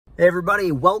Hey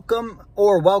everybody, welcome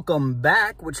or welcome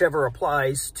back, whichever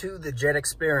applies, to the Jet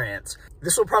Experience.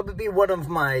 This will probably be one of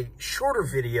my shorter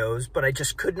videos, but I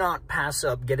just could not pass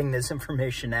up getting this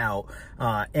information out.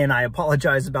 And I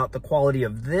apologize about the quality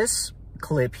of this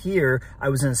clip here. I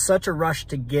was in such a rush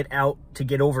to get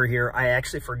over here, I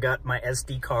actually forgot my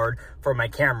SD card for my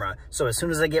camera. So as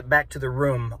soon as I get back to the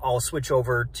room, I'll switch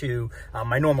over to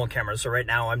my normal camera. So right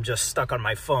now I'm just stuck on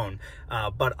my phone.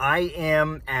 But I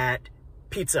am at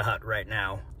Pizza Hut right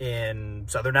now in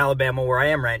Southern Alabama, where I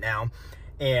am right now.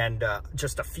 And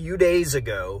just a few days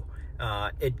ago,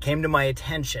 it came to my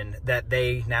attention that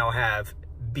they now have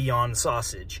Beyond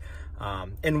Sausage.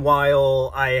 And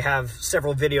while I have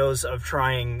several videos of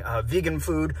trying vegan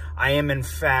food, I am in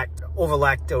fact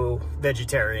ovo-lacto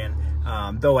vegetarian,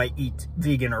 though I eat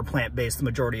vegan or plant-based the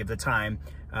majority of the time.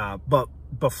 But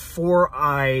before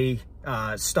I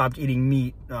stopped eating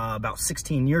meat about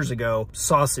 16 years ago,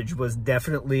 sausage was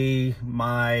definitely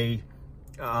my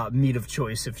meat of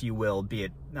choice, if you will, be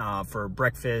it for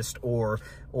breakfast or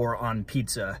on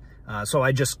pizza. So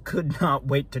I just could not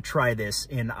wait to try this,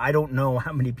 and I don't know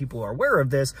how many people are aware of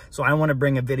this, so I want to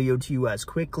bring a video to you as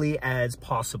quickly as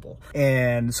possible.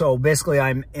 And so basically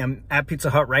I'm at Pizza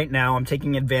Hut right now. I'm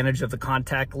taking advantage of the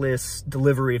contactless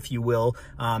delivery, if you will.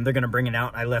 They're going to bring it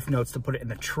out. I left notes to put it in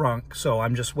the trunk, so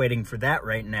I'm just waiting for that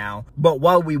right now. But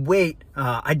while we wait,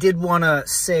 I did want to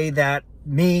say that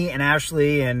me and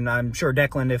Ashley, and I'm sure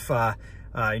Declan, if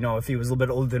he was a little bit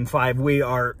older than 5, we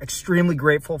are extremely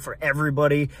grateful for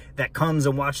everybody that comes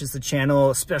and watches the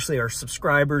channel, especially our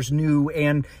subscribers, new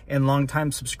and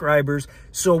longtime subscribers.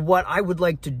 So what I would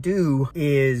like to do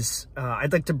is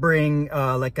I'd like to bring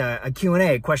like a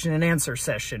Q&A, question and answer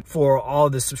session for all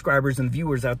the subscribers and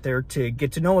viewers out there to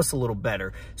get to know us a little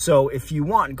better. So if you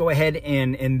want, go ahead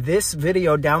and in this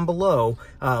video down below,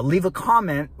 leave a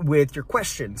comment with your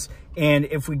questions. And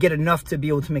if we get enough to be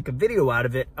able to make a video out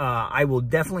of it, I will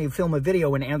definitely film a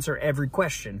video and answer every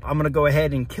question. I'm going to go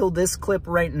ahead and kill this clip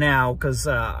right now because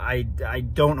I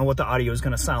don't know what the audio is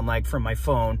going to sound like from my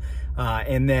phone.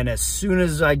 And then as soon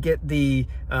as I get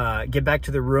back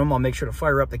to the room, I'll make sure to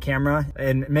fire up the camera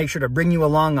and make sure to bring you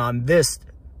along on this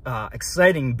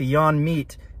exciting Beyond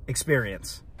Meat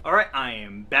experience. All right, I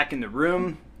am back in the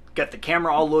room. Got the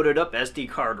camera all loaded up, SD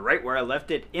card right where I left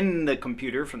it in the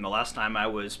computer from the last time I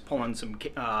was pulling some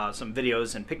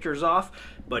videos and pictures off.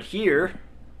 But here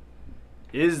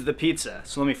is the pizza.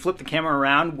 So let me flip the camera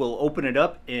around. We'll open it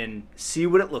up and see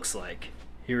what it looks like.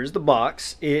 Here's the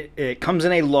box. It comes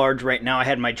in a large right now. I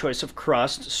had my choice of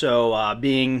crust. So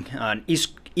being an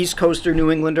East Coaster,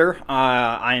 New Englander,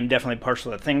 I am definitely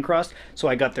partial to thin crust, so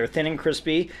I got their thin and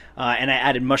crispy, and I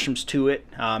added mushrooms to it.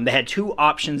 They had two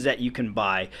options that you can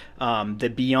buy,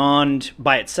 the Beyond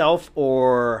by itself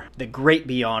or the Great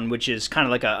Beyond, which is kind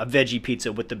of like a veggie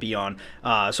pizza with the Beyond.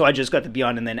 So I just got the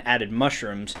Beyond and then added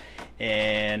mushrooms,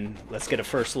 and let's get a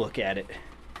first look at it.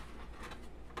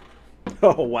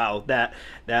 Oh wow,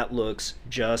 that looks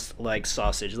just like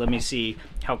sausage. Let me see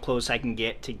how close I can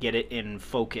get to get it in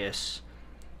focus.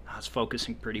 It's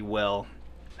focusing pretty well.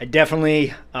 I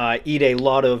definitely eat a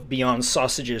lot of Beyond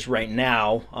sausages right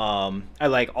now. I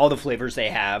like all the flavors they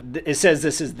have. It says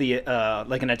this is the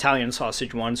like an Italian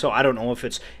sausage one, so I don't know if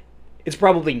it's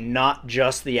probably not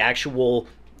just the actual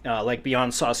like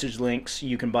Beyond sausage links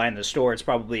you can buy in the store. It's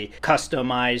probably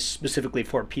customized specifically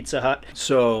for Pizza Hut.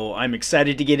 So I'm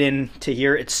excited to get into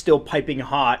here. It's still piping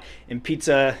hot, and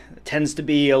pizza tends to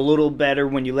be a little better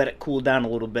when you let it cool down a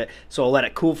little bit. So I'll let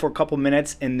it cool for a couple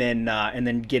minutes and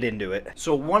then get into it.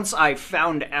 So once I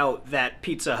found out that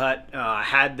Pizza Hut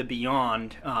had the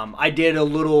Beyond, I did a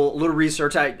little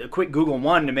research. A quick Google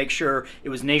one to make sure it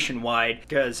was nationwide,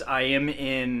 because I am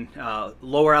in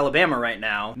Lower Alabama right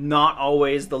now. Not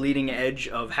always the leading edge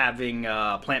of having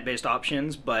plant-based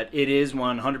options, but it is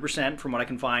 100% from what I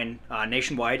can find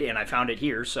nationwide, and I found it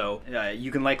here, so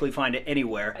you can likely find it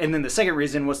anywhere. And then the second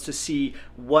reason was to see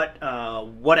what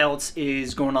else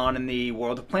is going on in the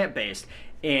world of plant-based.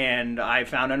 And I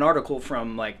found an article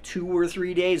from like 2 or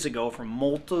 3 days ago from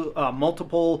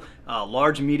multiple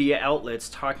large media outlets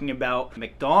talking about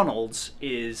McDonald's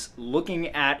is looking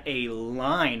at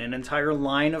an entire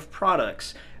line of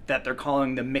products that they're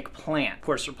calling the McPlant. Of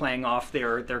course, they're playing off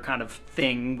their kind of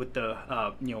thing with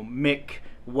the Mc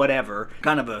whatever,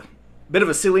 kind of a bit of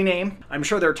a silly name. I'm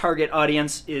sure their target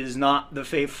audience is not the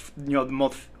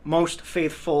most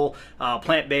faithful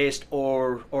plant-based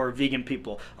or vegan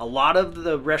people. A lot of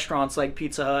the restaurants like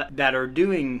Pizza Hut that are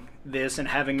doing this and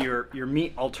having your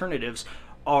meat alternatives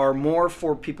are more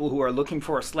for people who are looking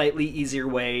for a slightly easier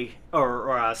way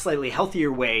or a slightly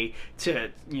healthier way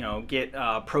to, get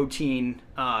protein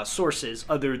sources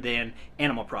other than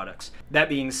animal products. That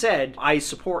being said, I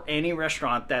support any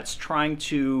restaurant that's trying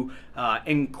to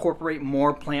incorporate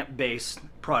more plant-based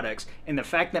products, and the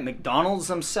fact that McDonald's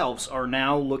themselves are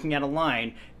now looking at a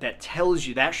line that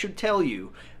should tell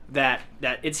you that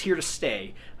it's here to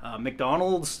stay.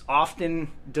 McDonald's often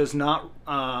does not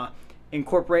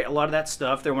incorporate a lot of that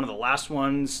stuff. They're one of the last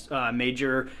ones,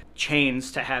 major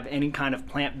chains, to have any kind of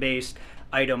plant-based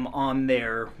item on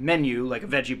their menu, like a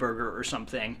veggie burger or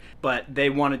something, but they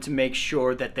wanted to make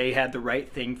sure that they had the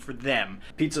right thing for them.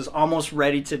 Pizza's almost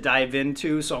ready to dive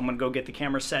into, so I'm gonna go get the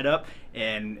camera set up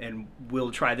and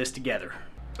we'll try this together.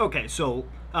 Okay, so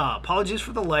apologies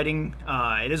for the lighting.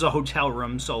 It is a hotel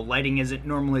room, so lighting isn't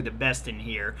normally the best in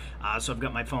here. So I've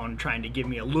got my phone trying to give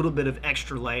me a little bit of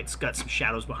extra light. It's got some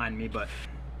shadows behind me, but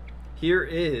here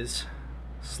is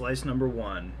slice number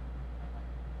one.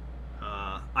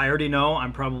 I already know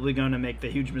I'm probably going to make the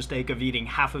huge mistake of eating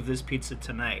half of this pizza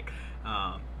tonight,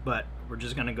 but we're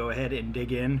just going to go ahead and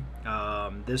dig in.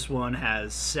 This one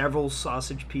has several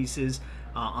sausage pieces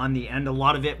on the end. A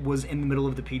lot of it was in the middle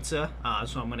of the pizza,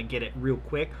 so I'm going to get it real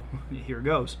quick. Here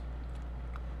goes.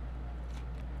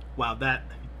 Wow, that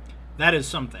is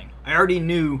something. I already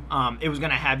knew it was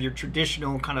going to have your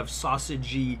traditional kind of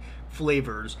sausagey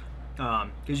flavors,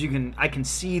 because I can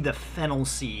see the fennel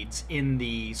seeds in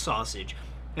the sausage.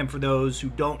 And for those who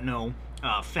don't know,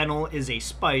 fennel is a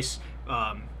spice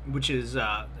which is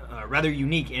rather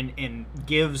unique and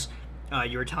gives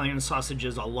your Italian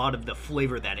sausages a lot of the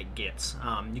flavor that it gets.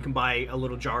 You can buy a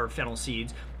little jar of fennel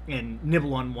seeds and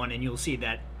nibble on one, and you'll see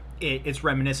that it's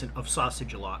reminiscent of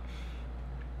sausage a lot.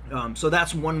 So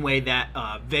that's one way that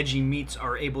veggie meats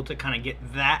are able to kind of get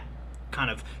that kind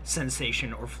of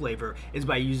sensation or flavor, is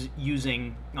by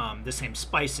using the same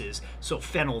spices, so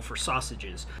fennel for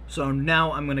sausages. So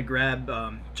now I'm going to grab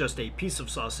just a piece of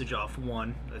sausage off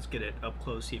one. Let's get it up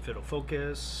close, see if it'll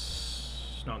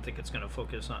focus. I don't think it's going to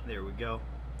focus on. There we go.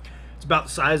 It's about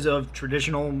the size of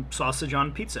traditional sausage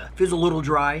on pizza. Feels a little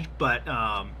dry, but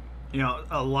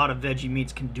a lot of veggie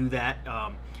meats can do that.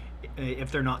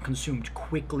 If they're not consumed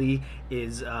quickly,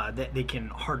 is that they can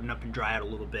harden up and dry out a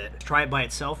little bit. Try it by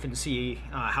itself and see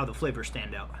how the flavors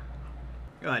stand out.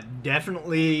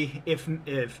 Definitely, if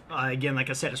again, like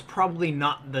I said, it's probably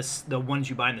not the ones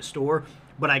you buy in the store,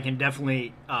 but I can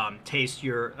definitely taste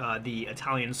the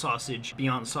Italian sausage,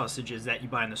 Beyond sausages that you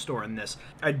buy in the store in this.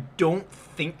 I don't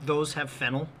think those have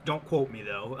fennel. Don't quote me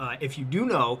though. If you do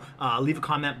know, leave a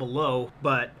comment below.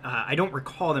 But I don't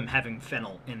recall them having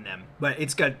fennel in them. But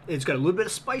it's got a little bit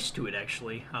of spice to it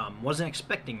actually. Wasn't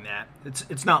expecting that.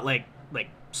 It's not like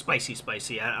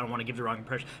spicy. I don't want to give the wrong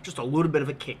impression. Just a little bit of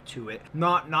a kick to it.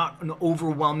 Not an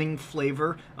overwhelming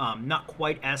flavor. Not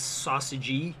quite as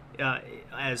sausagey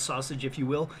as sausage, if you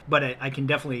will. But I can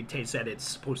definitely taste that it's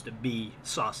supposed to be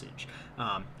sausage.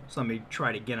 So let me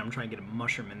try it again. I'm trying to get a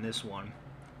mushroom in this one.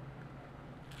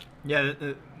 Yeah,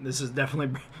 this is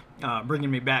definitely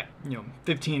bringing me back,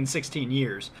 15, 16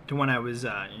 years to when I was,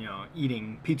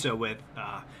 eating pizza with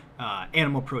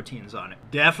animal proteins on it.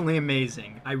 Definitely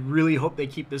amazing. I really hope they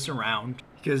keep this around,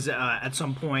 because at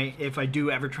some point, if I do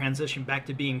ever transition back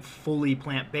to being fully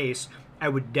plant-based, I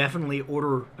would definitely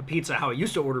order a pizza how I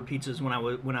used to order pizzas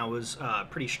when I was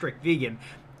pretty strict vegan.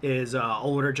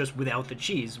 I'll order just without the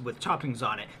cheese, with toppings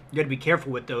on it. You got to be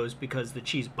careful with those because the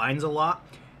cheese binds a lot.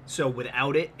 So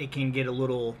without it, it can get a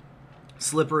little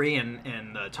slippery and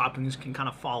the toppings can kind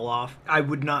of fall off. I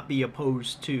would not be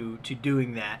opposed to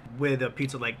doing that with a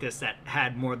pizza like this that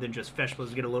had more than just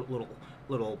vegetables. Get a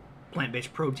little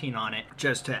plant-based protein on it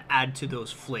just to add to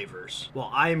those flavors. Well,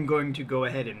 I am going to go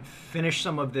ahead and finish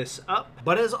some of this up.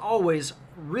 But as always,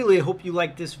 really hope you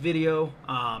liked this video.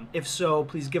 If so,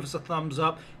 please give us a thumbs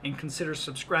up and consider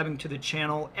subscribing to the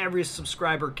channel. Every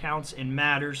subscriber counts and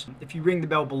matters. If you ring the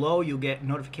bell below, you'll get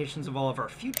notifications of all of our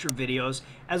future videos.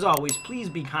 As always, please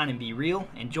be kind and be real,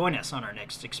 and join us on our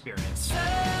next experience.